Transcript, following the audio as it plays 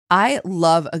I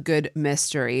love a good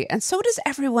mystery, and so does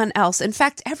everyone else. In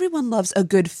fact, everyone loves a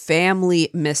good family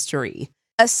mystery,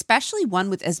 especially one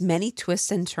with as many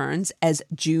twists and turns as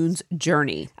June's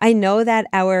Journey. I know that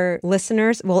our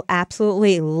listeners will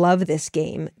absolutely love this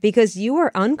game because you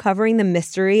are uncovering the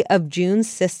mystery of June's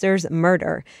sister's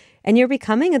murder. And you're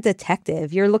becoming a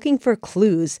detective. You're looking for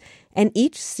clues, and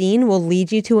each scene will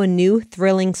lead you to a new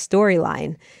thrilling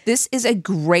storyline. This is a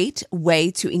great way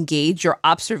to engage your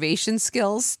observation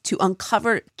skills to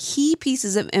uncover key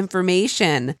pieces of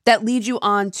information that lead you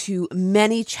on to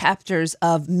many chapters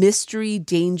of mystery,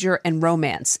 danger, and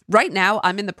romance. Right now,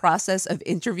 I'm in the process of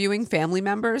interviewing family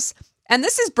members. And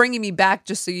this is bringing me back,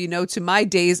 just so you know, to my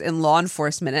days in law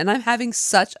enforcement. And I'm having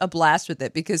such a blast with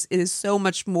it because it is so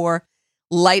much more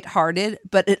lighthearted,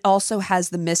 but it also has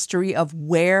the mystery of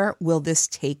where will this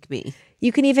take me?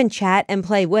 You can even chat and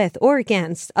play with or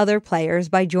against other players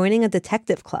by joining a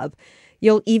detective club.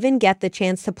 You'll even get the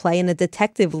chance to play in a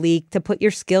detective league to put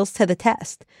your skills to the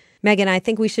test. Megan, I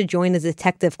think we should join a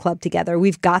detective club together.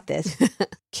 We've got this.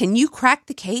 Can you crack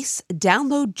the case?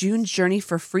 Download June's Journey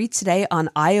for free today on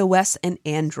iOS and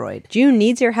Android. June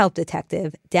needs your help,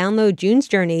 detective. Download June's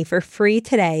Journey for free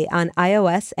today on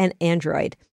iOS and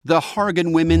Android. The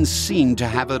Hargan women seemed to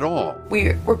have it all.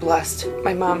 We were blessed.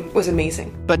 My mom was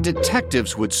amazing. But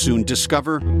detectives would soon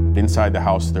discover inside the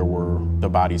house there were the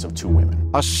bodies of two women.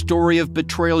 A story of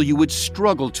betrayal you would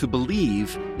struggle to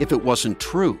believe if it wasn't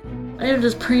true. I am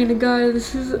just praying to God,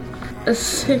 this is a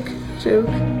sick joke.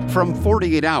 From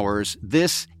 48 Hours,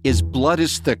 this is Blood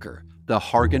is Thicker, the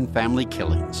Hargan Family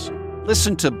Killings.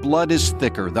 Listen to Blood is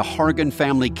Thicker, the Hargan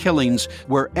Family Killings,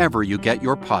 wherever you get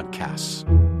your podcasts.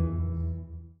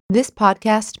 This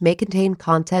podcast may contain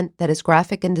content that is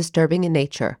graphic and disturbing in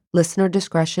nature. Listener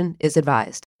discretion is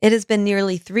advised. It has been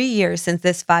nearly 3 years since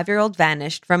this 5-year-old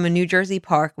vanished from a New Jersey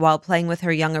park while playing with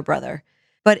her younger brother.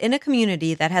 But in a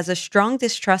community that has a strong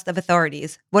distrust of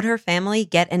authorities, would her family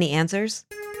get any answers?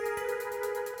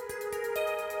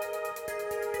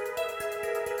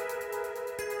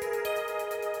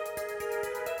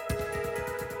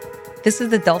 This is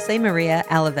the Dulce Maria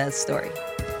Alavez story.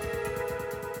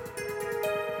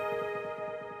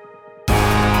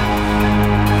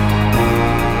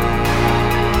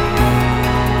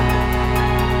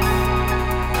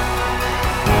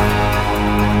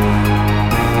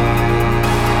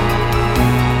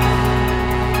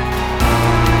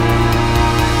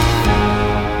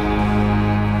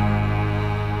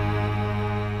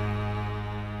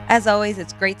 As always,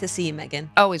 it's great to see you,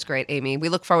 Megan. Always great, Amy. We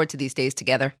look forward to these days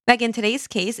together. Megan, today's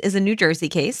case is a New Jersey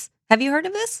case. Have you heard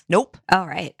of this? Nope. All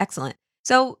right, excellent.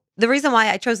 So the reason why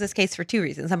I chose this case for 2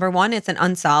 reasons. Number one, it's an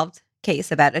unsolved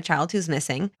case about a child who's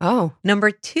missing. Oh. Number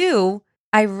two,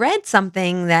 I read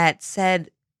something that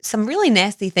said some really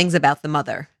nasty things about the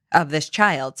mother of this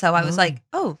child. So I was like,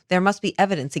 oh, there must be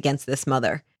evidence against this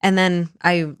mother. And then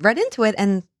I read into it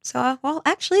and saw, well,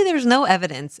 actually, there's no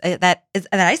evidence that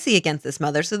I see against this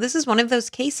mother. So this is one of those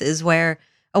cases where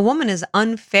a woman is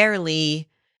unfairly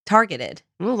targeted.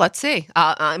 Well, let's see.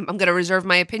 I'm going to reserve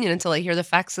my opinion until I hear the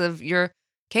facts of your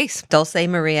case. Dulce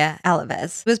Maria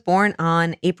Alavez was born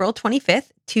on April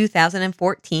 25th,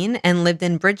 2014, and lived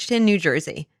in Bridgeton, New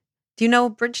Jersey. Do you know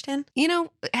Bridgeton? You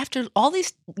know, after all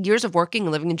these years of working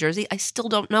and living in Jersey, I still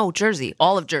don't know Jersey,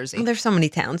 all of Jersey. Well, there's so many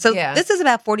towns. So This is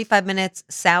about 45 minutes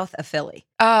south of Philly.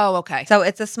 Oh, okay. So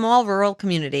it's a small rural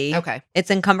community. Okay.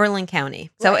 It's in Cumberland County.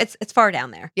 So it's far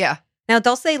down there. Yeah. Now,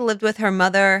 Dulce lived with her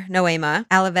mother, Noema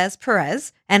Alavez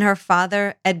Perez, and her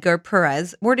father, Edgar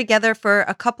Perez, were together for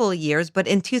a couple of years. But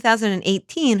in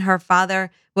 2018, her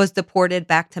father was deported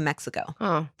back to Mexico.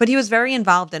 Oh. But he was very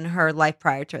involved in her life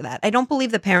prior to that. I don't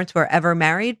believe the parents were ever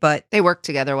married, but they worked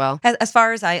together well. As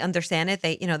far as I understand it,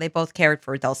 they both cared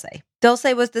for Dulce.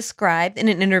 Dulce was described in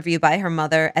an interview by her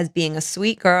mother as being a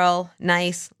sweet girl,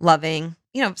 nice, loving,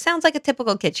 sounds like a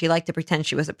typical kid. She liked to pretend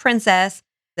she was a princess.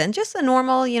 Than just a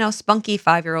normal, spunky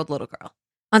 5-year-old little girl.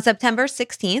 On September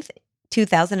 16th,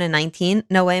 2019,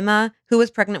 Noema, who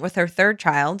was pregnant with her third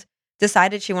child,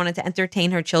 decided she wanted to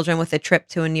entertain her children with a trip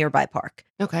to a nearby park.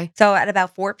 Okay. So at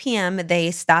about 4 p.m., they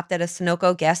stopped at a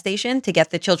Sunoco gas station to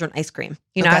get the children ice cream.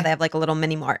 You know how they have like a little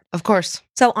mini mart? Of course.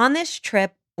 So on this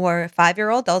trip were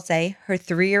 5-year-old Dulce, her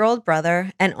 3-year-old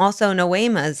brother, and also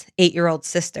Noema's 8-year-old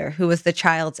sister, who was the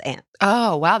child's aunt.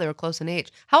 Oh, wow. They were close in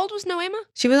age. How old was Noema?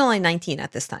 She was only 19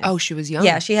 at this time. Oh, she was young.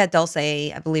 Yeah, she had Dulce,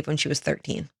 I believe, when she was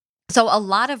 13. So a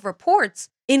lot of reports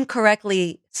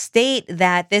incorrectly state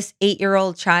that this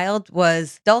 8-year-old child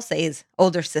was Dulce's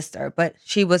older sister, but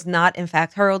she was not, in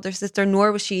fact, her older sister,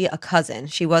 nor was she a cousin.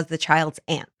 She was the child's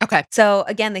aunt. Okay. So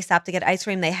again, they stopped to get ice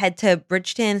cream. They head to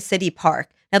Bridgeton City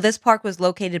Park. Now, this park was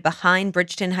located behind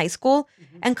Bridgeton High School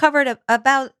and covered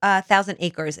about 1,000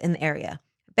 acres in the area.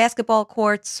 Basketball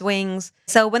courts, swings.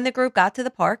 So when the group got to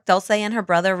the park, Dulce and her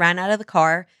brother ran out of the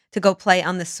car to go play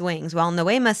on the swings, while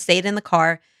Noema stayed in the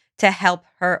car to help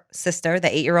her sister, the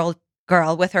 8-year-old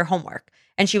girl, with her homework.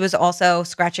 And she was also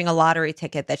scratching a lottery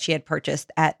ticket that she had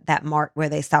purchased at that mart where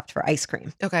they stopped for ice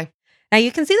cream. Okay. Now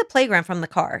you can see the playground from the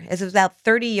car. It was about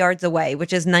 30 yards away,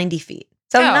 which is 90 feet.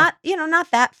 So not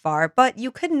that far, but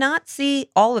you could not see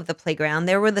all of the playground.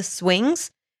 There were the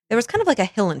swings. There was kind of like a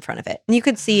hill in front of it, and you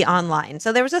could see online.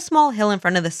 So there was a small hill in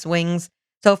front of the swings.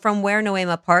 So from where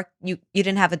Noema parked, you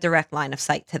didn't have a direct line of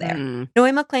sight to there.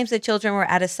 Noema claims the children were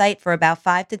out of sight for about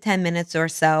 5 to 10 minutes or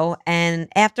so. And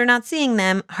after not seeing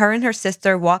them, her and her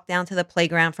sister walked down to the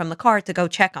playground from the car to go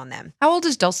check on them. How old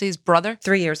is Dulce's brother?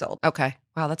 3 years old. Okay.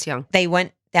 Wow, that's young. They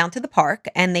went down to the park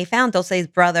and they found Dulce's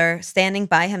brother standing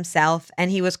by himself,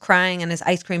 and he was crying and his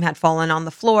ice cream had fallen on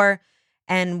the floor.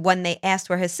 And when they asked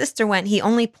where his sister went, he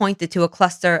only pointed to a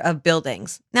cluster of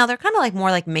buildings. Now, they're kind of like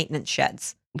more like maintenance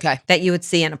sheds that you would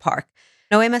see in a park.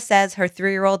 Noema says her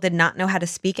 3-year-old did not know how to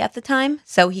speak at the time,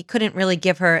 so he couldn't really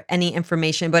give her any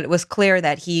information, but it was clear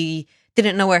that he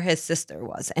didn't know where his sister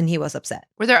was, and he was upset.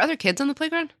 Were there other kids on the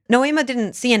playground? Noema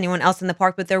didn't see anyone else in the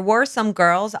park, but there were some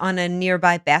girls on a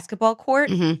nearby basketball court,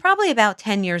 probably about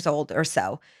 10 years old or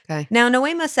so. Okay. Now,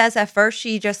 Noema says at first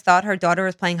she just thought her daughter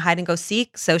was playing hide and go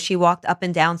seek, so she walked up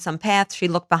and down some paths. She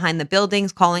looked behind the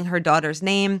buildings, calling her daughter's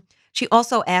name. She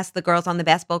also asked the girls on the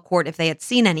basketball court if they had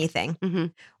seen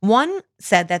anything. One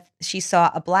said that she saw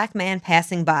a black man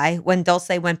passing by when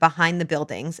Dulce went behind the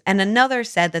buildings, and another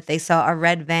said that they saw a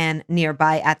red van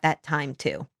nearby at that time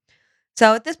too.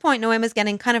 So at this point, Noema's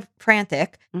getting kind of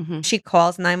frantic. She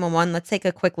calls 911. Let's take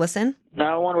a quick listen.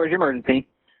 911, where's your emergency?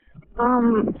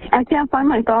 I can't find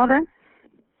my daughter.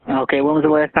 Okay, when was the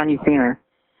last time you seen her?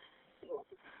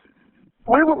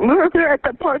 We were there at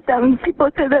the park, and people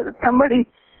said that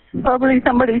probably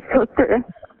somebody took her.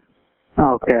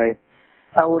 Okay.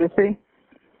 How old is she?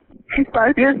 She's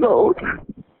 5 years old.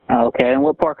 Okay, and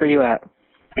what park are you at?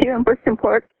 Here in Bridgeton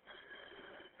Park.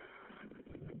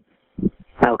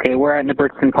 Okay, where at in the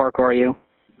Bridgeton Park are you?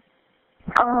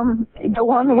 The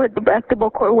one with the basketball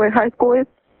court where high school is.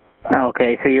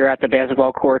 Okay, so you're at the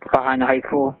basketball courts behind the high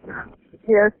school?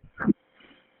 Yes.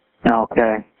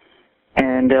 Okay.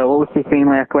 And what was she seen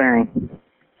last wearing?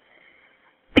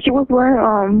 She was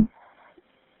wearing,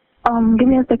 give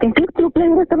me a second. She's still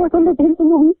playing with them on the games in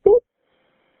the weekday?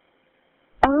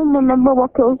 I don't remember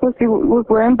what clothes she was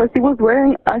wearing, but she was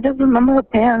wearing, I just remember her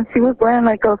pants. She was wearing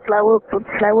like a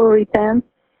flowery pants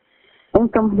and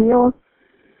some heels,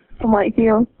 some white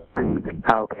heels.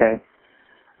 Okay.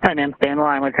 All right, ma'am, stay on the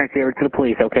line. I'm going to transfer you over to the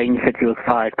police, okay? You said she was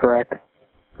 5, correct?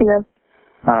 Yes.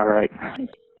 All right.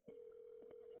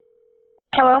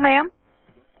 Hello, ma'am.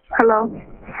 Hello.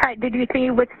 Hi, did you see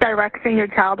which direction your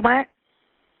child went?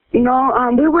 No,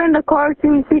 we were in the car.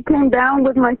 She came down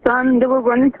with my son. They were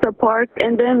running to the park,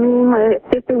 and then me and my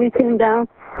sister, we came down.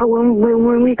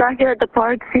 When we got here at the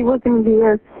park, she wasn't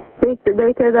here. They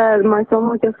said that my son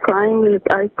was just crying with his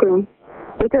ice cream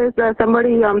because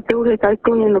somebody threw his ice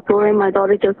cream in the floor, and my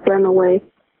daughter just ran away.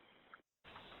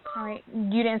 All right.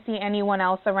 You didn't see anyone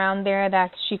else around there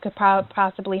that she could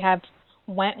possibly have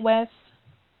went with?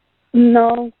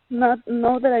 No, not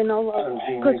that I know of,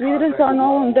 because we didn't saw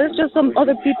no one. There's just some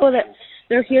other people that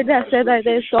they're here that said that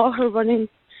they saw her running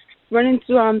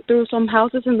through some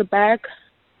houses in the back,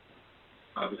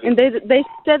 and they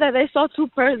said that they saw two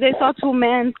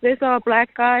men. They saw a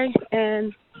black guy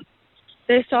and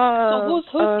they saw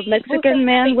a Mexican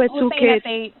man with two kids.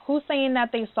 Who's saying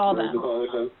that they saw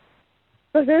them?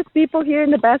 Because there's people here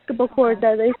in the basketball court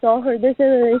that they saw her. They said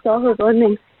that they saw her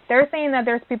running. They're saying that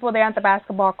there's people there at the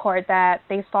basketball court that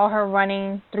they saw her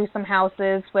running through some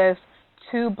houses with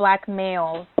two black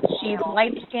males. She's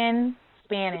light-skinned,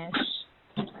 Spanish.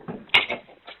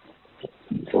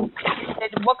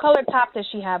 What color top does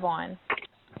she have on?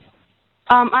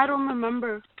 I don't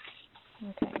remember.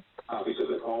 Okay.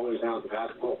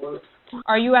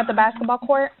 Are you at the basketball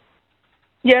court?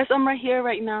 Yes, I'm right here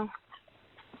right now.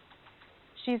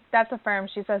 That's affirmed.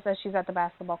 She says that she's at the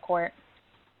basketball court.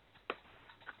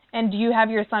 And do you have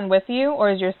your son with you,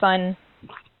 or is your son?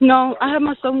 No, I have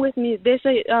my son with me. They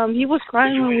say he was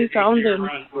crying when we found him.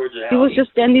 He was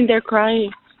just standing there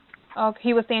crying. Oh,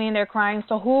 he was standing there crying.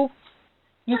 So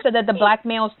you said that the black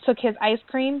males took his ice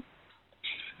cream?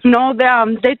 No,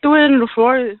 they threw it in the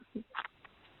floor.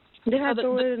 They had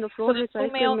threw it in the floor. So the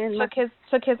two males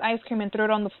took his ice cream and threw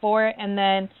it on the floor, and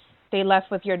then they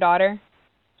left with your daughter?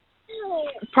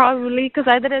 Probably, because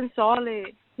I didn't saw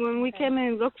it. When we came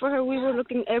and looked for her, we were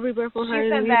looking everywhere for her, She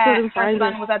said and we that couldn't her find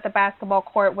son her. was at the basketball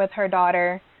court with her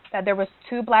daughter, that there was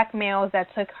 2 black males that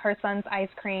took her son's ice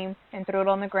cream and threw it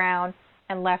on the ground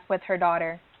and left with her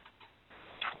daughter.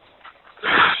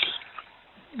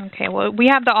 Okay, well, we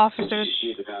have the officers.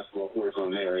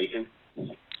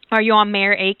 Are you on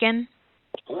Mayor Aiken?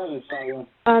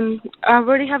 I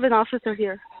already have an officer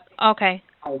here. Okay.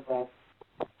 All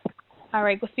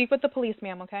right, go speak with the police,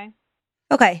 ma'am, okay?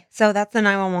 Okay, so that's the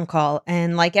 911 call.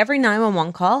 And like every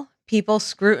 911 call, people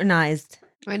scrutinized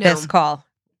I know. this call.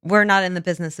 We're not in the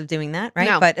business of doing that, right?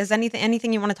 No. But is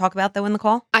anything you want to talk about, though, in the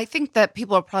call? I think that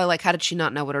people are probably like, how did she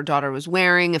not know what her daughter was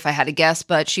wearing, if I had to guess?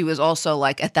 But she was also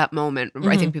like, at that moment,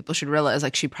 I think people should realize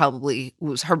like she probably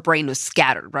her brain was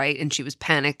scattered, right? And she was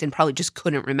panicked and probably just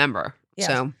couldn't remember. Yes.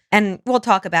 So, And we'll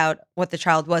talk about what the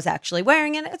child was actually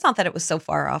wearing. And it's not that it was so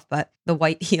far off, but the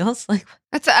white heels, like.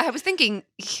 I was thinking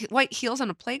white heels on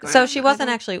a playground. So she wasn't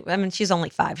actually, I mean, she's only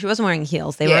 5. She wasn't wearing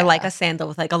heels. They were like a sandal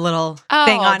with like a little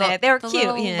thing on it. They were cute,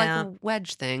 little, you know. like a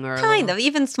wedge thing or Kind of,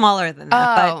 even smaller than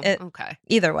that. But okay.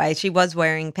 Either way, she was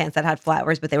wearing pants that had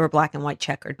flowers, but they were black and white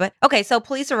checkered. But okay, so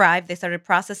police arrived. They started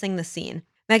processing the scene.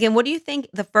 Megan, what do you think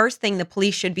the first thing the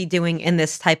police should be doing in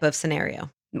this type of scenario?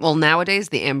 Well, nowadays,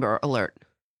 the Amber Alert.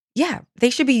 Yeah, they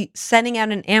should be sending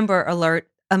out an Amber Alert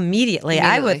immediately.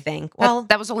 I would think. Well,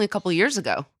 that was only a couple of years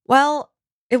ago. Well,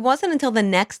 it wasn't until the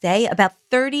next day, about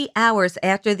 30 hours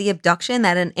after the abduction,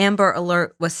 that an Amber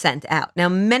Alert was sent out. Now,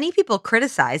 many people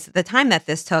criticize the time that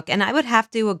this took, and I would have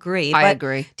to agree. I but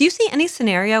agree. Do you see any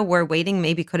scenario where waiting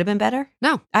maybe could have been better?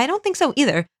 No. I don't think so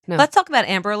either. No. Let's talk about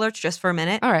Amber Alerts just for a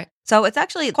minute. All right. So it's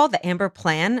actually called the Amber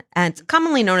Plan, and it's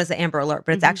commonly known as the Amber Alert,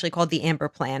 but it's actually called the Amber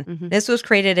Plan. This was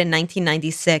created in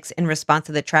 1996 in response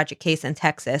to the tragic case in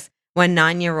Texas when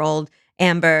 9-year-old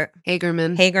Amber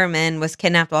Hagerman was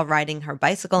kidnapped while riding her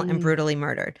bicycle and brutally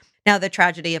murdered. Now, the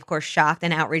tragedy, of course, shocked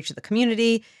and outraged the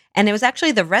community. And it was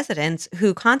actually the residents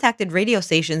who contacted radio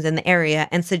stations in the area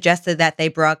and suggested that they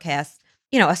broadcast,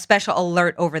 a special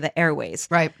alert over the airways.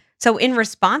 Right. So in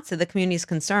response to the community's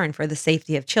concern for the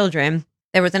safety of children,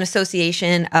 there was an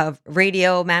association of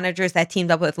radio managers that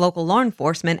teamed up with local law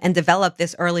enforcement and developed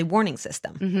this early warning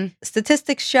system.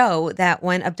 Statistics show that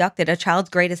when abducted, a child's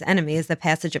greatest enemy is the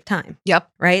passage of time. Yep.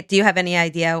 Right? Do you have any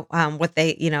idea what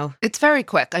they, It's very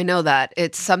quick. I know that.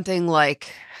 It's something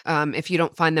like if you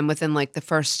don't find them within like the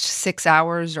first 6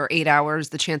 hours or 8 hours,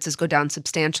 the chances go down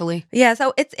substantially. Yeah.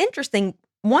 So it's interesting.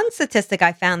 One statistic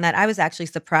I found that I was actually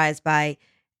surprised by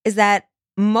is that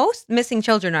most missing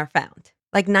children are found.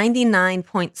 Like 99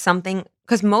 point something,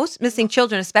 because most missing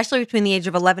children, especially between the age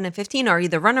of 11 and 15, are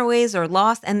either runaways or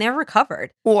lost, and they're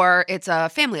recovered. Or it's a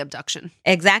family abduction.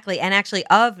 Exactly. And actually,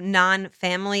 of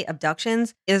non-family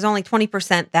abductions, there's only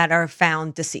 20% that are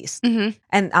found deceased.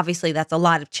 And obviously, that's a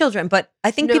lot of children, but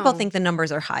I think people think the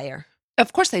numbers are higher.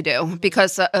 Of course they do,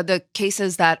 because the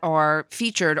cases that are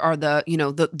featured are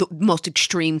the most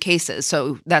extreme cases.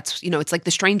 So that's, it's like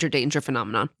the stranger danger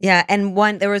phenomenon. Yeah. And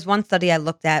there was one study I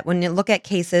looked at. When you look at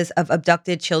cases of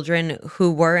abducted children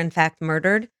who were in fact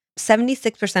murdered,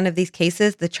 76% of these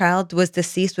cases, the child was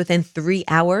deceased within 3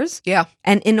 hours. Yeah.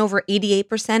 And in over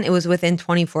 88%, it was within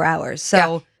 24 hours.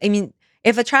 So, I mean,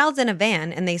 if a child's in a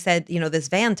van and they said, this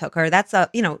van took her, that's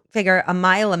figure a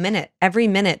mile a minute. Every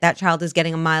minute that child is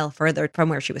getting a mile further from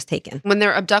where she was taken. When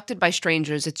they're abducted by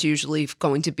strangers, it's usually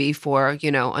going to be for,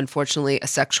 unfortunately, a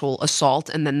sexual assault.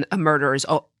 And then a murder is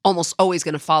almost always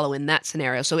going to follow in that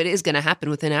scenario. So it is going to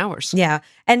happen within hours. Yeah.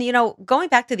 And, going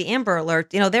back to the Amber Alert,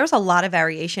 there's a lot of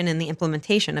variation in the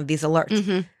implementation of these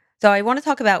alerts. So I want to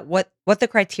talk about what the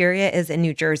criteria is in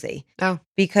New Jersey. Oh.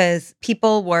 Because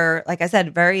people were, like I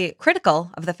said, very critical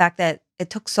of the fact that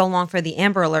it took so long for the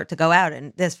Amber Alert to go out,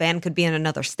 and this van could be in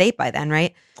another state by then,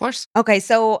 right? Of course. Okay,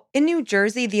 so in New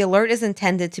Jersey, the alert is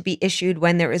intended to be issued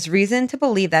when there is reason to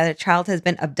believe that a child has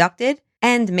been abducted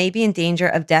and may be in danger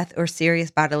of death or serious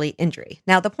bodily injury.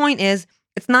 Now, the point is,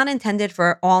 it's not intended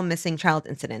for all missing child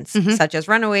incidents, such as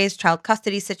runaways, child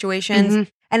custody situations,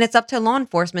 and it's up to law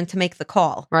enforcement to make the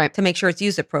call, right, to make sure it's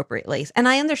used appropriately. And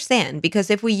I understand, because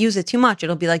if we use it too much,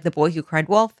 it'll be like the boy who cried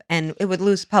wolf, and it would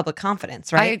lose public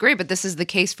confidence, right? I agree, but this is the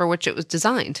case for which it was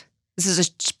designed. This is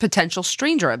a potential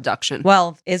stranger abduction.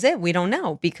 Well, is it? We don't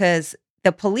know, because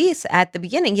the police at the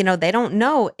beginning, they don't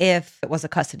know if it was a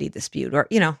custody dispute or,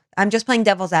 I'm just playing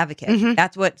devil's advocate.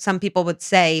 That's what some people would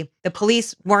say. The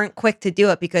police weren't quick to do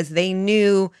it because they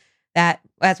knew that,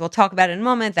 as we'll talk about in a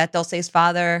moment, that Dulce's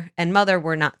father and mother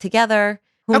were not together.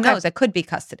 Who knows? It could be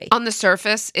custody. On the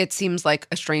surface, it seems like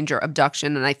a stranger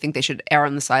abduction, and I think they should err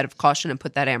on the side of caution and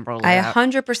put that Amber Alert out.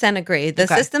 100% agree. The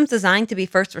system's designed to be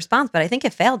first response, but I think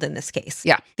it failed in this case.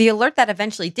 Yeah. The alert that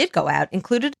eventually did go out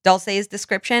included Dulce's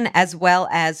description as well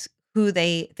as who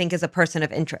they think is a person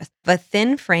of interest. A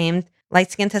thin-framed,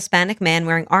 light-skinned Hispanic man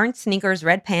wearing orange sneakers,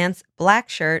 red pants, black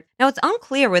shirt. Now, it's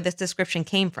unclear where this description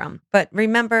came from, but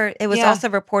remember, it was also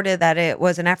reported that it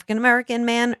was an African-American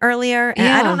man earlier, and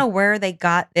I don't know where they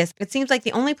got this. It seems like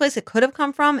the only place it could have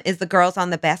come from is the girls on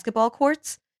the basketball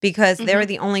courts, because they were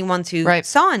the only ones who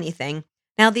saw anything.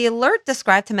 Now, the alert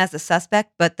described him as a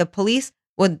suspect, but the police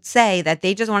would say that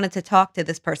they just wanted to talk to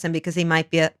this person because he might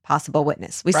be a possible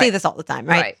witness. We see this all the time,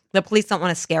 right? The police don't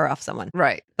want to scare off someone.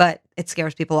 Right. But it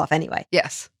scares people off anyway.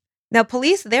 Yes. Now,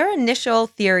 police, their initial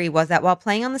theory was that while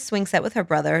playing on the swing set with her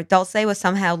brother, Dulce was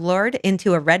somehow lured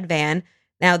into a red van.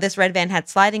 Now, this red van had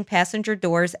sliding passenger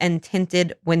doors and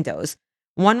tinted windows.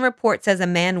 One report says a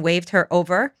man waved her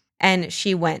over and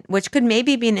she went, which could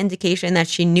maybe be an indication that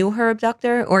she knew her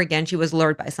abductor, or again, she was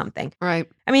lured by something. Right.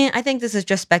 I mean, I think this is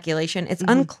just speculation. It's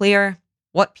unclear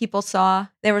what people saw.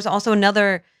 There was also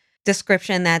another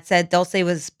description that said Dulce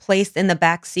was placed in the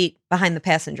back seat behind the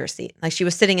passenger seat. Like she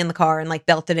was sitting in the car and like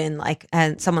belted in, like,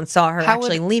 and someone saw her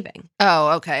leaving. Oh,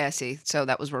 okay. I see. So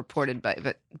that was reported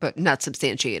but not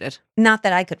substantiated. Not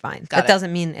that I could find. Got That it.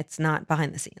 doesn't mean it's not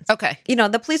behind the scenes. Okay. You know,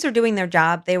 the police are doing their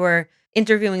job. They were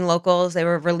interviewing locals. They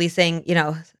were releasing,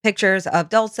 pictures of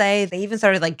Dulce. They even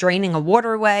started like draining a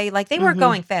waterway. Like they were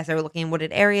going fast. They were looking in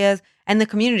wooded areas, and the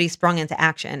community sprung into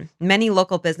action. Many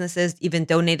local businesses even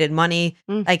donated money.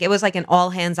 Like it was like an all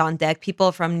hands on deck.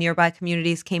 People from nearby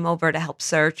communities came over to help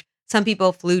search. Some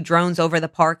people flew drones over the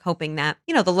park, hoping that,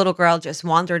 the little girl just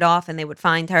wandered off and they would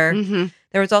find her.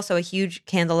 There was also a huge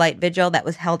candlelight vigil that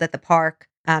was held at the park.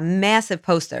 Massive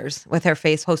posters with her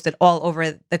face posted all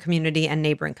over the community and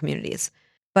neighboring communities.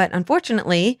 But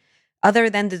unfortunately, other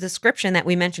than the description that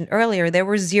we mentioned earlier, there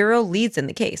were zero leads in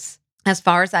the case. As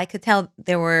far as I could tell,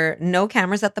 there were no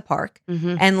cameras at the park,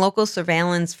 and local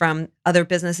surveillance from other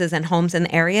businesses and homes in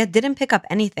the area didn't pick up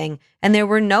anything. And there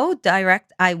were no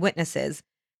direct eyewitnesses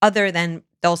other than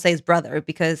Dulce's brother,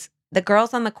 because the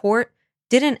girls on the court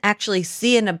didn't actually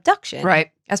see an abduction.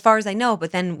 Right. As far as I know,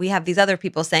 but then we have these other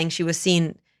people saying she was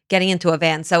seen getting into a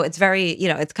van. So it's very,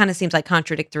 it kind of seems like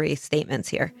contradictory statements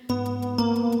here.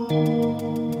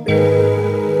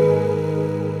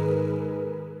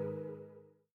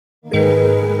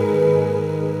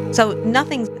 So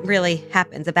nothing really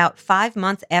happens. About 5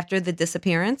 months after the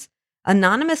disappearance,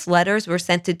 anonymous letters were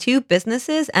sent to 2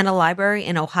 businesses and a library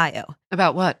in Ohio.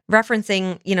 About what?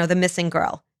 Referencing, the missing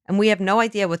girl. And we have no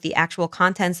idea what the actual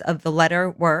contents of the letter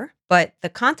were, but the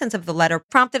contents of the letter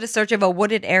prompted a search of a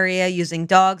wooded area using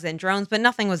dogs and drones, but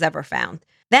nothing was ever found.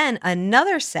 Then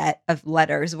another set of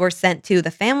letters were sent to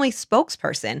the family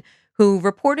spokesperson, who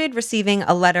reported receiving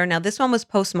a letter. Now, this one was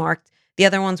postmarked. The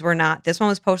other ones were not. This one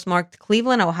was postmarked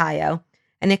Cleveland, Ohio,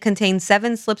 and it contained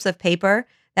 7 slips of paper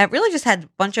that really just had a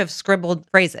bunch of scribbled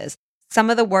phrases. Some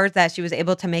of the words that she was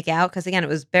able to make out, because again, it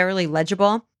was barely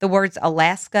legible. The words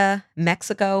Alaska,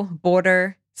 Mexico,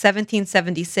 border,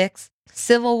 1776,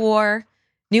 Civil War,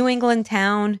 New England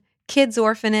town, kids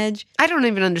orphanage. I don't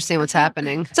even understand what's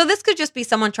happening. So this could just be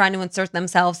someone trying to insert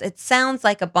themselves. It sounds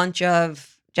like a bunch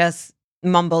of just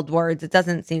mumbled words. It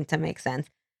doesn't seem to make sense.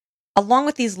 Along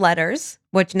with these letters,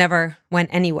 which never went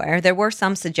anywhere, there were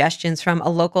some suggestions from a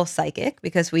local psychic,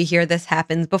 because we hear this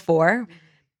happens before.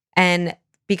 And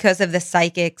because of the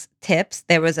psychic's tips,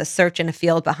 there was a search in a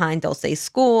field behind Dulce's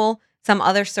school, some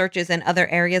other searches in other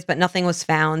areas, but nothing was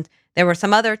found. There were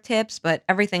some other tips, but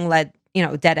everything led,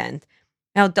 dead end.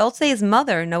 Now, Dulce's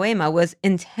mother, Noema, was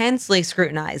intensely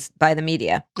scrutinized by the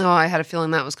media. Oh, I had a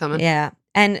feeling that was coming. Yeah.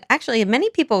 And actually, many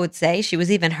people would say she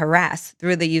was even harassed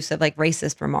through the use of like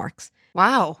racist remarks.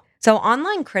 Wow. So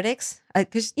online critics,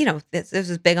 because, this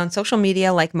was big on social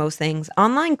media, like most things,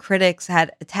 online critics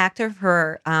had attacked her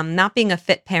for not being a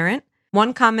fit parent.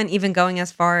 One comment even going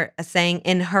as far as saying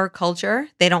in her culture,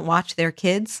 they don't watch their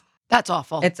kids. That's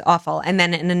awful. It's awful. And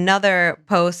then in another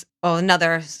post,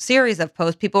 another series of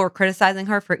posts, people were criticizing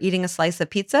her for eating a slice of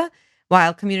pizza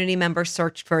while community members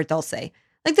searched for Dulce.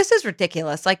 Like, this is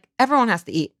ridiculous. Like, everyone has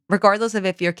to eat, regardless of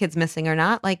if your kid's missing or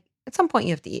not. Like, at some point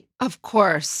you have to eat. Of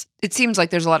course. It seems like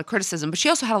there's a lot of criticism, but she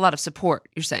also had a lot of support,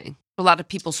 you're saying. A lot of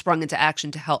people sprung into action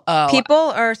to help. People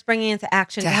are springing into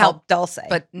action to help Dulce.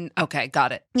 But, okay,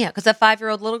 got it. Yeah, because a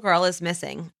 5-year-old little girl is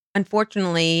missing.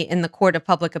 Unfortunately, in the court of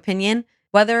public opinion,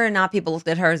 whether or not people looked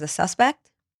at her as a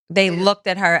suspect, they looked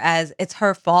at her as it's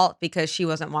her fault because she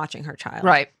wasn't watching her child.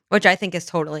 Right. Which I think is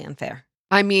totally unfair.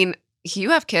 I mean,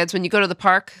 You have kids. When you go to the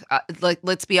park,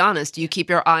 let's be honest, do you keep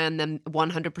your eye on them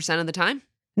 100% of the time?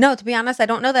 No, to be honest, I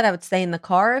don't know that I would stay in the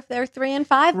car if they're 3 and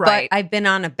 5, Right. but I've been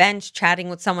on a bench chatting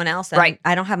with someone else, and Right.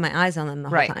 I don't have my eyes on them the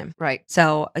whole time. Right.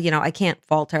 So, I can't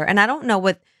fault her. And I don't know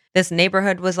what this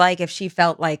neighborhood was like, if she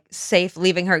felt like safe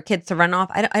leaving her kids to run off.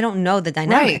 I don't know the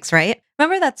dynamics, right?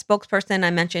 Remember that spokesperson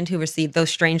I mentioned who received those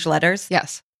strange letters?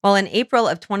 Yes. Well, in April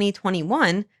of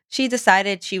 2021, she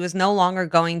decided she was no longer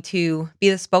going to be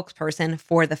the spokesperson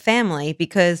for the family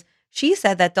because she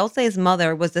said that Dulce's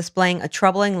mother was displaying a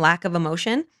troubling lack of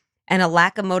emotion and a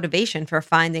lack of motivation for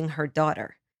finding her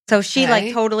daughter. So she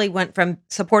totally went from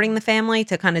supporting the family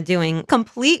to kind of doing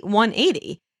complete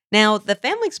 180. Now, the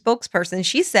family spokesperson,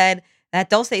 she said that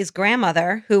Dulce's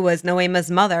grandmother, who was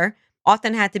Noema's mother,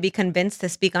 often had to be convinced to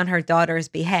speak on her daughter's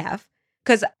behalf.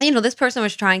 Because, this person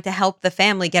was trying to help the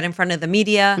family get in front of the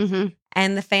media. Mm-hmm.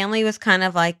 And the family was kind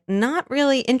of like not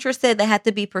really interested. They had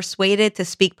to be persuaded to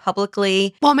speak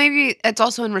publicly. Well, maybe it's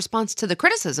also in response to the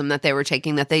criticism that they were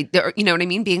taking, that they're, you know what I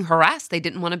mean, being harassed. They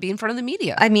didn't want to be in front of the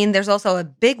media. I mean, there's also a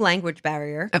big language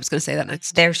barrier. I was going to say that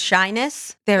next. There's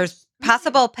shyness. There's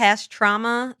possible past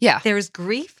trauma. Yeah. There's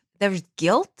grief. There's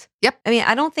guilt. Yep. I mean,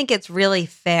 I don't think it's really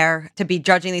fair to be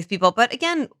judging these people. But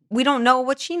again, we don't know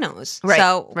what she knows. Right.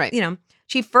 So, right.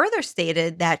 She further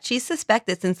stated that she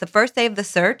suspected since the first day of the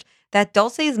search that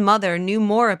Dulce's mother knew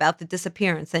more about the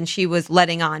disappearance than she was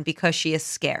letting on because she is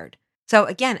scared. So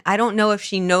again, I don't know if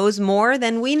she knows more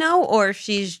than we know or if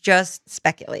she's just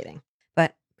speculating.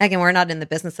 But again, we're not in the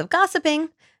business of gossiping.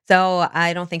 So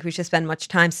I don't think we should spend much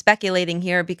time speculating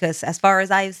here because as far as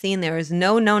I've seen, there is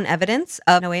no known evidence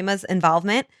of Noema's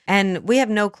involvement. And we have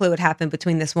no clue what happened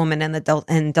between this woman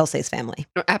and Dulce's family.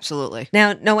 Absolutely.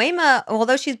 Now, Noema,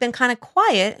 although she's been kind of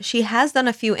quiet, she has done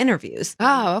a few interviews.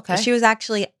 Oh, okay. She was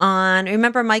actually on,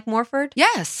 remember Mike Morford?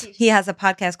 Yes. He has a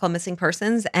podcast called Missing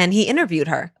Persons, and he interviewed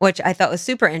her, which I thought was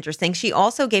super interesting. She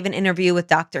also gave an interview with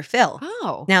Dr. Phil.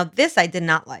 Oh. Now, this I did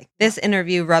not like. This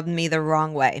interview rubbed me the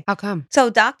wrong way. How come? So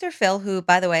Dr. Phil, who,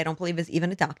 by the way, I don't believe is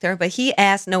even a doctor, but he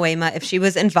asked Noema if she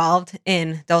was involved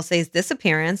in Dulce's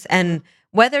disappearance and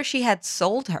whether she had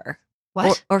sold her.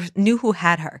 What? Or knew who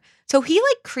had her. So he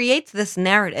creates this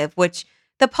narrative, which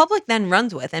the public then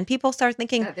runs with, and people start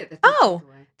thinking,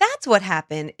 that's what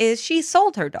happened, is she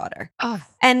sold her daughter. Oh.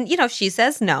 And, she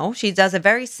says no. She does a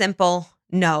very simple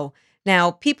no.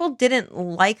 Now, people didn't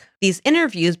like these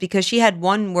interviews because she had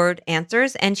one-word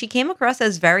answers, and she came across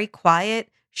as very quiet,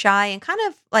 shy, and kind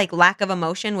of lack of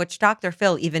emotion, which Dr.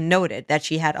 Phil even noted that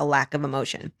she had a lack of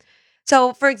emotion.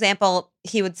 So, for example,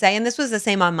 he would say, and this was the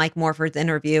same on Mike Morford's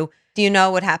interview, do you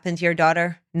know what happened to your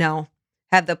daughter? No.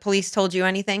 Have the police told you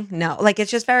anything? No.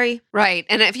 It's just very... Right.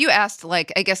 And if you asked, I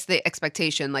guess the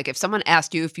expectation, if someone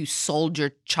asked you if you sold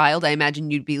your child, I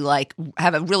imagine you'd be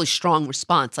have a really strong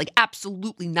response.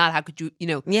 Absolutely not. How could you,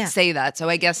 say that? So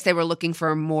I guess they were looking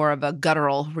for more of a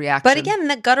guttural reaction. But again,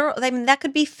 that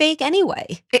could be fake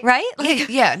anyway, right?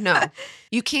 Yeah, no.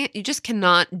 You just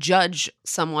cannot judge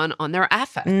someone on their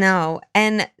affect. No.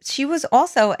 And she was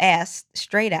also asked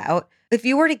straight out, if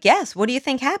you were to guess, what do you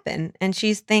think happened? And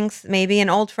she thinks maybe an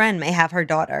old friend may have her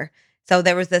daughter. So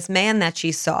there was this man that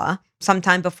she saw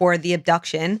sometime before the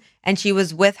abduction, and she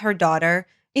was with her daughter.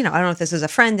 I don't know if this was a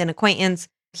friend, an acquaintance.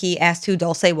 He asked who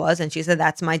Dulce was, and she said,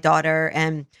 that's my daughter.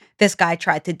 And this guy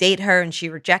tried to date her, and she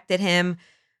rejected him.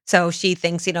 So she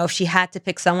thinks, if she had to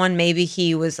pick someone, maybe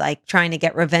he was trying to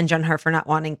get revenge on her for not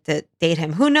wanting to date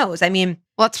him. Who knows? I mean,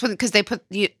 well, that's because they put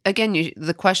the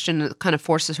question kind of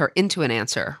forces her into an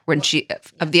answer when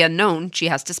of the unknown, she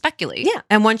has to speculate. Yeah.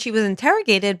 And when she was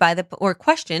interrogated or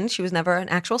questioned, she was never an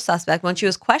actual suspect. When she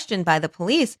was questioned by the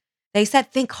police, they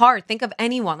said, think hard, think of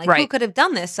anyone, who could have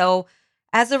done this. So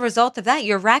as a result of that,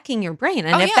 you're racking your brain.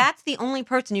 And if that's the only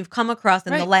person you've come across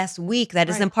in the last week that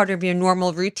isn't part of your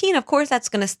normal routine, of course, that's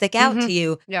going to stick out to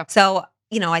you. Yeah. So,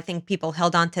 I think people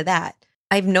held on to that.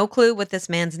 I have no clue what this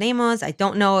man's name was. I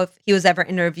don't know if he was ever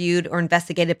interviewed or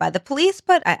investigated by the police,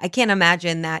 but I can't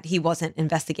imagine that he wasn't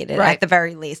investigated at the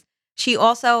very least. She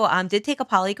also did take a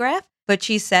polygraph, but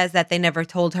she says that they never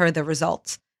told her the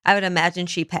results. I would imagine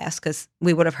she passed because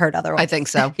we would have heard otherwise. I think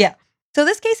so. Yeah. So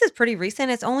this case is pretty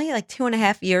recent. It's only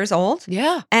 2.5 years old.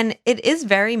 Yeah. And it is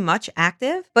very much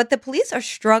active, but the police are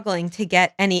struggling to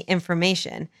get any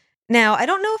information. Now, I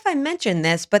don't know if I mentioned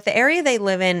this, but the area they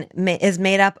live in is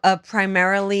made up of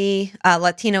primarily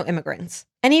Latino immigrants.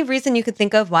 Any reason you could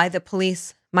think of why the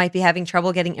police might be having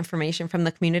trouble getting information from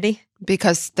the community?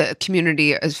 Because the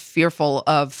community is fearful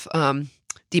of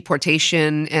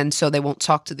deportation, and so they won't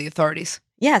talk to the authorities.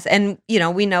 Yes. And,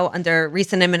 we know under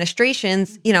recent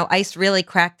administrations, ICE really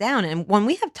cracked down. And when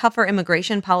we have tougher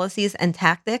immigration policies and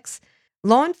tactics,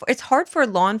 It's hard for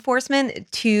law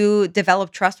enforcement to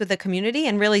develop trust with the community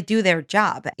and really do their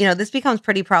job. This becomes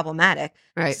pretty problematic.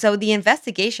 Right. So the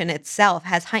investigation itself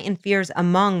has heightened fears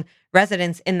among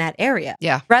residents in that area.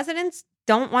 Yeah. Residents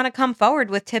don't want to come forward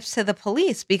with tips to the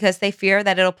police because they fear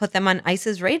that it'll put them on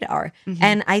ICE's radar. Mm-hmm.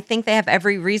 And I think they have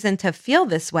every reason to feel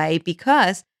this way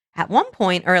because at one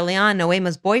point early on,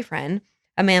 Noema's boyfriend,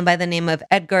 a man by the name of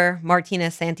Edgar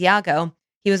Martinez Santiago,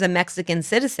 he was a Mexican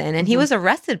citizen and he was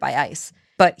arrested by ICE,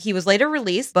 but he was later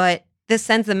released. But this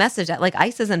sends the message that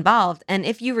ICE is involved. And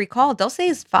if you recall,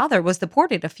 Dulce's father was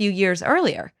deported a few years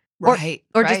earlier. Right.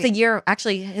 Or just a year.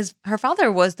 Actually, her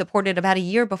father was deported about a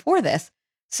year before this.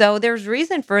 So there's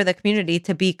reason for the community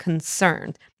to be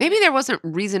concerned. Maybe there wasn't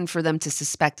reason for them to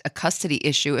suspect a custody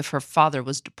issue if her father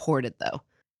was deported, though.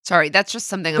 Sorry, that's just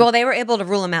something. Well, they were able to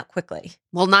rule him out quickly.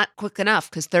 Well, not quick enough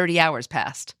because 30 hours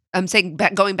passed. I'm saying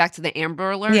going back to the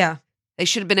Amber Alert. Yeah. They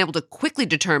should have been able to quickly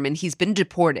determine he's been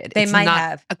deported. They it's might not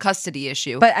have a custody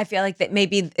issue. But I feel like that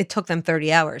maybe it took them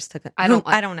 30 hours to. I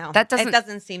don't know. That doesn't. It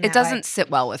doesn't seem. It doesn't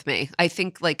sit well with me. I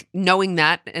think knowing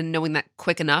that and knowing that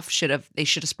quick enough they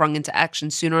should have sprung into action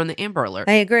sooner on the Amber Alert.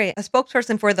 I agree. A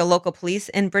spokesperson for the local police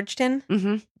in Bridgeton,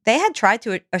 they had tried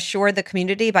to assure the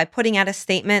community by putting out a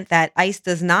statement that ICE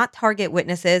does not target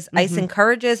witnesses. ICE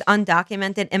encourages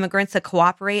undocumented immigrants to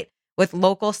cooperate with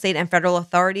local, state, and federal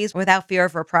authorities without fear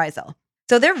of reprisal.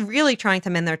 So they're really trying to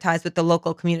mend their ties with the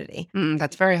local community.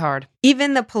 That's very hard.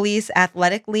 Even the Police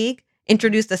Athletic League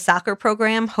introduced a soccer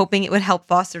program, hoping it would help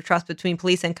foster trust between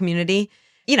police and community.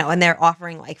 And they're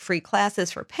offering free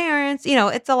classes for parents.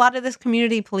 It's a lot of this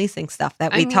community policing stuff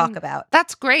that we talk about.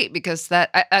 That's great because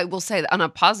I will say that on a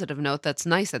positive note, that's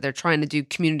nice that they're trying to do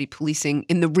community policing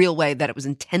in the real way that it was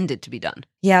intended to be done.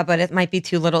 Yeah, but it might be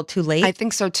too little too late. I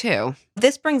think so too.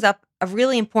 This brings up a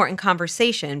really important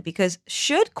conversation because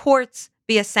should courts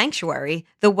be a sanctuary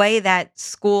the way that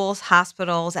schools,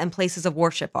 hospitals, and places of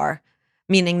worship are?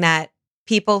 Meaning that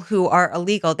people who are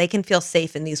illegal, they can feel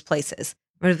safe in these places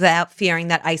without fearing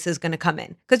that ICE is going to come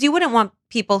in. Because you wouldn't want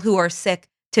people who are sick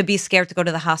to be scared to go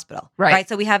to the hospital. Right?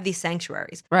 So we have these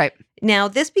sanctuaries. Right. Now,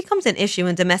 this becomes an issue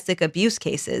in domestic abuse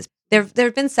cases. There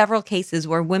have been several cases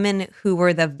where women who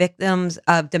were the victims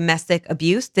of domestic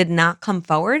abuse did not come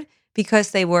forward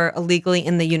because they were illegally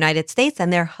in the United States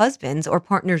and their husbands or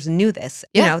partners knew this.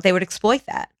 They would exploit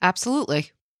that.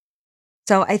 Absolutely.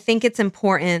 So I think it's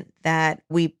important that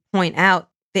we point out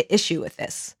the issue with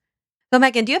this. So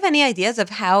Megan, do you have any ideas of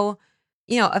how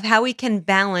we can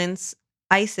balance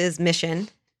ICE's mission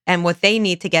and what they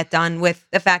need to get done with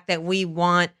the fact that we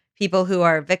want people who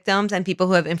are victims and people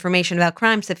who have information about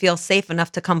crimes to feel safe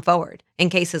enough to come forward in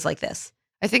cases like this?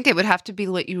 I think it would have to be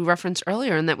what you referenced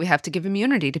earlier, and that we have to give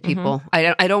immunity to people.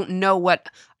 I don't know what,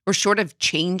 or short of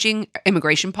changing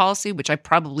immigration policy, which I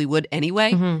probably would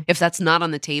anyway, if that's not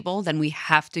on the table, then we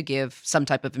have to give some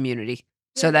type of immunity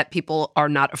so that people are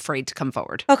not afraid to come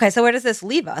forward. Okay, so where does this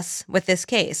leave us with this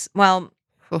case? Well,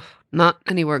 not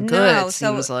anywhere good, it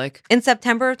seems like. In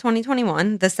September of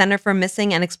 2021, the Center for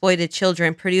Missing and Exploited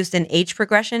Children produced an age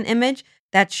progression image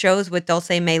that shows what Dulce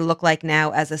may look like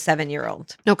now as a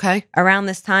 7-year-old. Okay. Around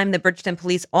this time, the Bridgeton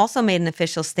police also made an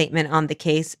official statement on the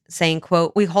case saying,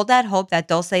 quote, "We hold out hope that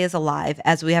Dulce is alive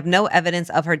as we have no evidence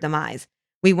of her demise.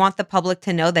 We want the public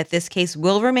to know that this case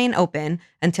will remain open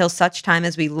until such time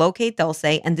as we locate Dulce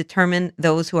and determine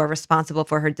those who are responsible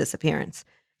for her disappearance."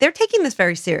 They're taking this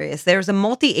very serious. There's a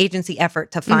multi-agency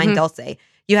effort to find Dulce.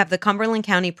 You have the Cumberland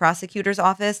County Prosecutor's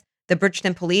Office, the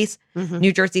Bridgeton Police,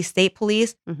 New Jersey State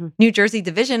Police, New Jersey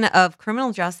Division of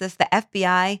Criminal Justice, the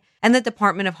FBI, and the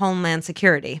Department of Homeland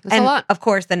Security. That's and, a lot. of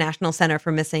course, the National Center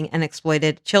for Missing and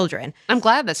Exploited Children. I'm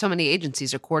glad that so many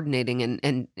agencies are coordinating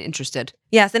and interested.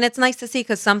 Yes, and it's nice to see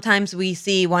because sometimes we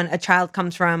see when a child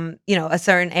comes from, a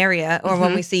certain area or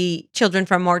when we see children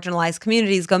from marginalized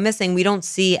communities go missing, we don't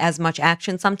see as much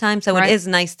action sometimes. So it is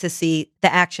nice to see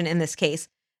the action in this case.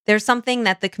 There's something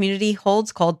that the community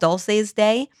holds called Dulce's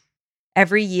Day.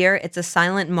 Every year, it's a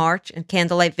silent march and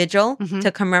candlelight vigil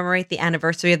to commemorate the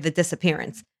anniversary of the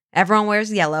disappearance. Everyone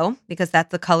wears yellow because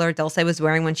that's the color Dulce was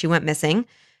wearing when she went missing.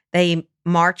 They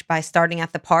march by starting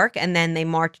at the park, and then they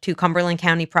march to Cumberland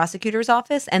County Prosecutor's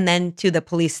Office and then to the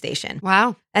police station.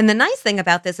 Wow. And the nice thing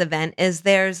about this event is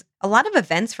there's a lot of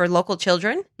events for local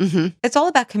children. It's all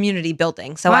about community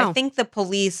building. So I think the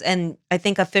police and I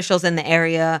think officials in the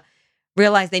area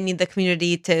realize they need the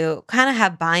community to kind of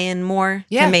have buy-in more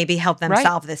to maybe help them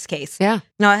solve this case. Yeah.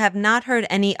 Now, I have not heard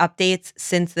any updates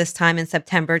since this time in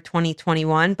September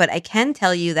 2021, but I can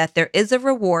tell you that there is a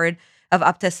reward of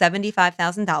up to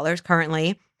 $75,000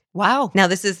 currently Wow. Now,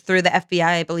 this is through the FBI,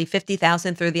 I believe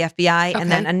 50,000 through the FBI,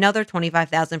 and then another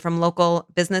 25,000 from local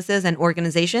businesses and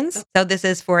organizations. So this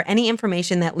is for any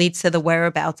information that leads to the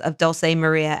whereabouts of Dulce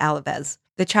Maria Alavez.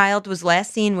 The child was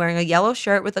last seen wearing a yellow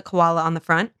shirt with a koala on the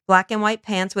front, black and white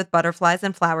pants with butterflies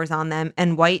and flowers on them,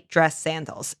 and white dress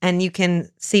sandals. And you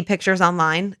can see pictures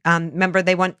online. Remember,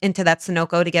 they went into that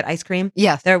Sunoco to get ice cream?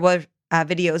 Yes. There were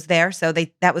videos there, so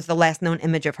that was the last known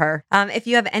image of her. If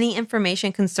you have any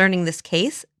information concerning this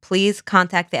case, please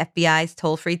contact the FBI's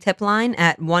toll-free tip line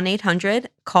at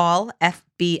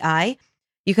 1-800-CALL-FBI.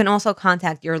 You can also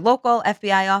contact your local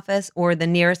FBI office or the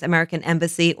nearest American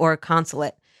embassy or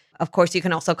consulate. Of course, you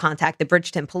can also contact the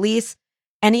Bridgeton Police.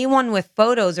 Anyone with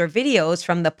photos or videos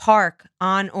from the park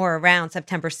on or around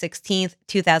September 16th,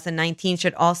 2019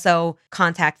 should also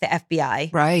contact the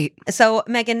FBI. Right. So,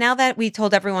 Megan, now that we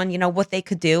told everyone, what they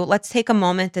could do, let's take a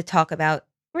moment to talk about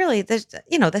really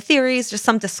the theories, just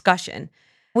some discussion.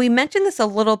 We mentioned this a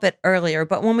little bit earlier,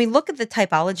 but when we look at the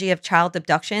typology of child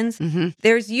abductions,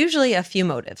 there's usually a few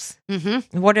motives.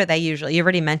 What are they usually? You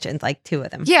already mentioned like two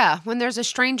of them. Yeah. When there's a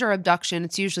stranger abduction,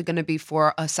 it's usually going to be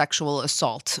for a sexual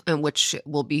assault, which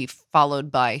will be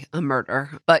followed by a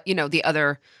murder. But, the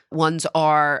other ones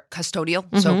are custodial,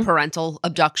 so parental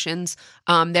abductions.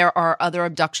 There are other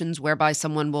abductions whereby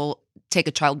someone will take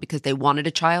a child because they wanted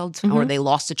a child or they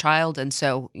lost a child. And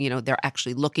so, they're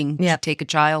actually looking to take a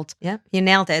child. Yep. You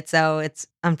nailed it. So it's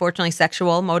unfortunately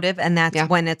sexual motive. And that's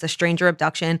when it's a stranger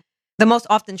abduction. The most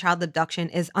often child abduction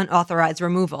is unauthorized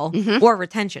removal or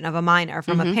retention of a minor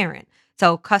from a parent.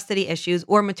 So custody issues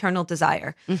or maternal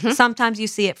desire. Sometimes you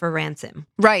see it for ransom.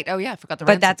 Right. Oh, yeah. I forgot the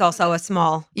ransom. But that's also a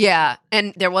small. Yeah.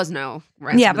 And there was no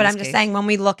ransom. Yeah, but I'm just saying when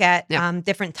we look at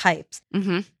different types.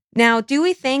 Now, do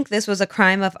we think this was a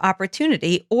crime of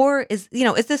opportunity, or is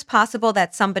this possible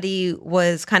that somebody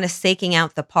was kind of staking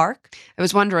out the park? I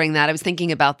was wondering that. I was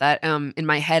thinking about that in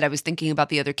my head. I was thinking about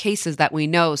the other cases that we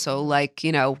know. So like,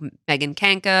 Megan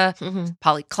Kanka,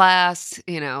 Polly Klaas,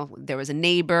 there was a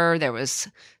neighbor.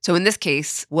 So in this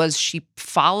case, was she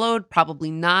followed?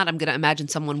 Probably not. I'm going to imagine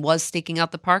someone was staking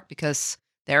out the park because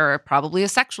they're probably a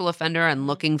sexual offender and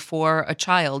looking for a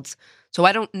child. So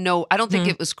I don't know. I don't think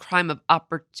it was crime of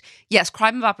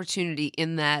opportunity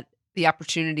in that the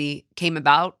opportunity came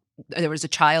about. There was a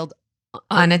child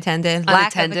unattended.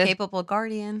 Lack of a capable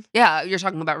guardian. Yeah, you're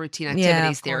talking about routine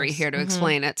activities theory here to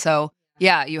explain it. So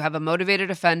yeah, you have a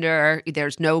motivated offender.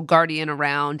 There's no guardian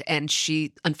around, and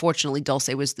unfortunately, Dulce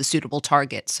was the suitable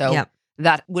target. So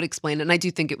that would explain it. And I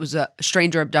do think it was a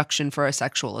stranger abduction for a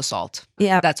sexual assault.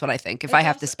 Yeah, that's what I think. If I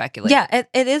have to speculate, yeah,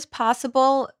 it is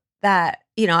possible that.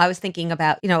 I was thinking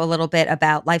about, a little bit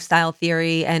about lifestyle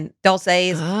theory, and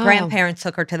Dulce's grandparents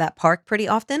took her to that park pretty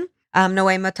often.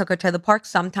 Noema took her to the park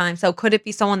sometimes. So could it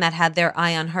be someone that had their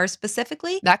eye on her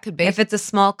specifically? That could be. If it's a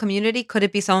small community, could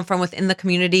it be someone from within the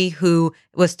community who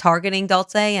was targeting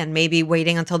Dulce and maybe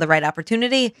waiting until the right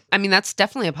opportunity? I mean, that's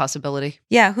definitely a possibility.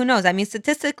 Yeah, who knows? I mean,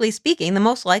 statistically speaking, the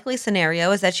most likely scenario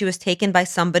is that she was taken by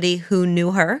somebody who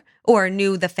knew her or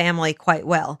knew the family quite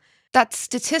well. That's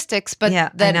statistics, but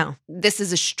I know. This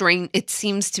is it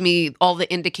seems to me all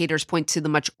the indicators point to the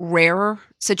much rarer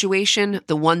situation,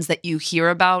 the ones that you hear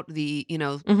about, the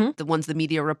ones the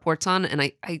media reports on. And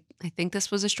I think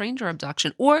this was a stranger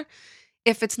abduction. Or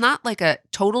if it's not like a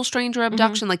total stranger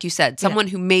abduction, like you said, someone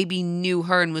who maybe knew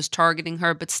her and was targeting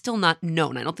her, but still not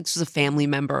known. I don't think this was a family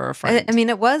member or a friend. I mean,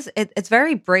 it's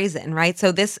very brazen, right?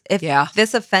 So this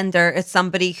offender is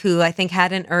somebody who I think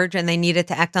had an urge and they needed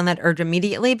to act on that urge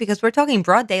immediately, because we're talking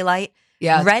broad daylight,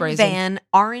 red brazen. Van,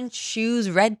 orange shoes,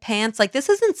 red pants. Like, this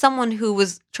isn't someone who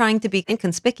was trying to be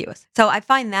inconspicuous. So I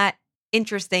find that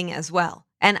interesting as well.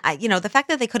 And the fact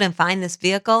that they couldn't find this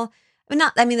vehicle,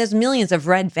 there's millions of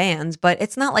red vans, but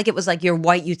it's not like it was like your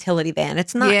white utility van.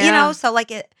 It's not, so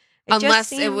like it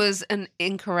unless it was an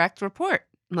incorrect report,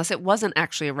 unless it wasn't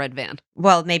actually a red van.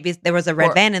 Well, maybe there was a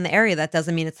red van in the area. That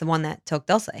doesn't mean it's the one that took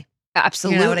Dulce.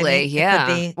 Absolutely, you know what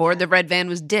I mean? Yeah. Or the red van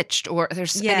was ditched, or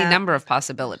there's any number of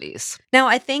possibilities. Now,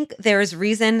 I think there's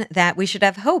reason that we should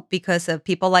have hope because of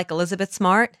people like Elizabeth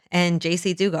Smart and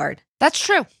J.C. Dugard. That's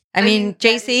true. I mean,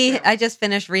 JC, I just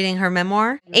finished reading her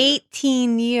memoir.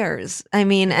 18 years.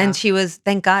 And she was,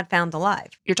 thank God, found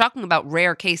alive. You're talking about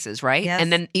rare cases, right? Yes.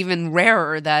 And then even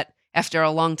rarer that after a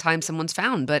long time someone's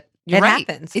found. But you're right.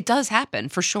 Happens. It does happen,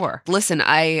 for sure. Listen,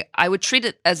 I would treat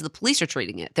it as the police are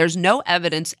treating it. There's no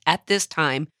evidence at this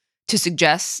time to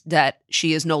suggest that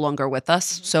she is no longer with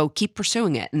us. So keep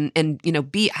pursuing it and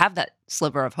have that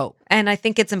sliver of hope. And I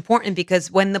think it's important because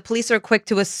when the police are quick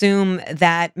to assume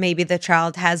that maybe the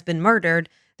child has been murdered,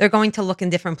 they're going to look in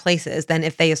different places than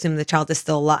if they assume the child is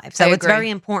still alive. So it's very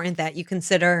important that you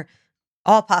consider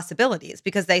all possibilities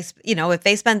because if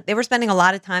they were spending a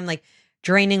lot of time like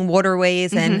draining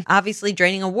waterways and obviously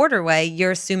draining a waterway,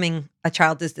 you're assuming a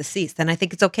child is deceased. And I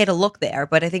think it's okay to look there,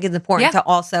 but I think it's important to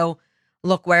also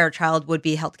look where a child would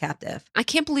be held captive. I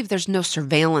can't believe there's no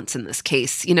surveillance in this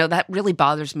case. That really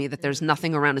bothers me that there's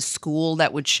nothing around a school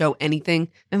that would show anything.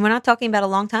 And we're not talking about a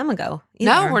long time ago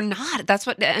either. No, we're not. That's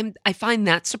what I find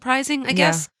that surprising, I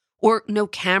guess. Or no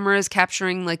cameras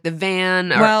capturing like the van.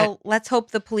 Well, let's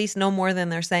hope the police know more than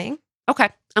they're saying. Okay.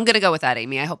 I'm going to go with that,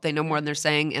 Amy. I hope they know more than they're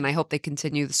saying, and I hope they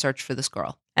continue the search for this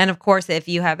girl. And of course, if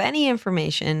you have any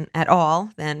information at all,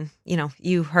 then,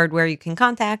 you heard where you can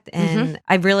contact. And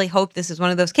I really hope this is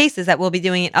one of those cases that we'll be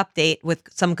doing an update with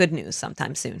some good news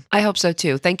sometime soon. I hope so,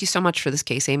 too. Thank you so much for this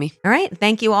case, Amy. All right.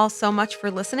 Thank you all so much for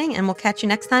listening, and we'll catch you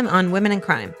next time on Women in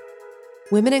Crime.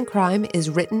 Women in Crime is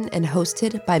written and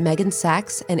hosted by Megan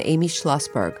Sachs and Amy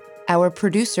Schlossberg. Our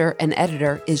producer and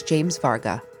editor is James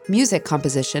Varga. Music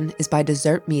composition is by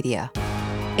Desert Media.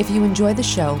 If you enjoy the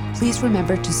show, please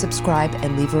remember to subscribe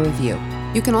and leave a review.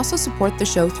 You can also support the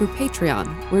show through Patreon,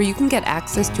 where you can get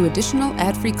access to additional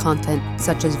ad-free content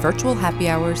such as virtual happy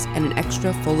hours and an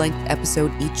extra full-length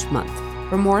episode each month.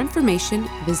 For more information,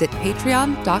 visit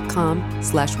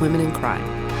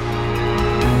patreon.com/womenincrime.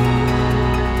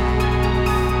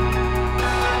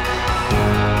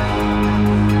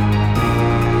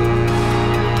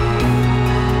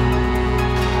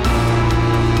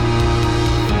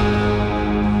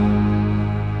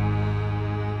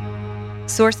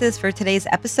 Sources for today's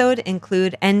episode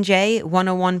include NJ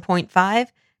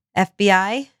 101.5,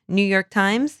 FBI, New York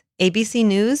Times, ABC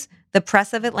News, the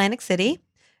Press of Atlantic City,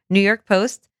 New York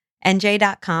Post,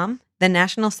 NJ.com, the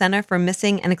National Center for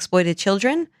Missing and Exploited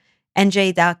Children,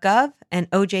 NJ.gov, and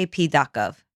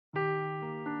OJP.gov.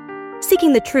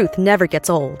 Seeking the truth never gets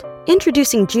old.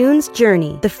 Introducing June's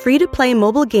Journey, the free-to-play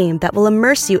mobile game that will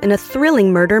immerse you in a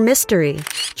thrilling murder mystery.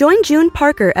 Join June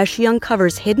Parker as she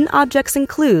uncovers hidden objects and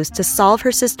clues to solve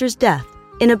her sister's death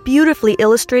in a beautifully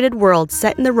illustrated world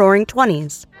set in the Roaring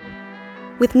 20s.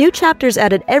 With new chapters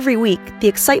added every week, the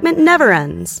excitement never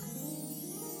ends.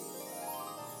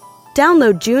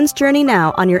 Download June's Journey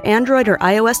now on your Android or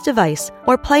iOS device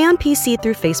or play on PC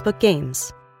through Facebook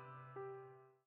Games.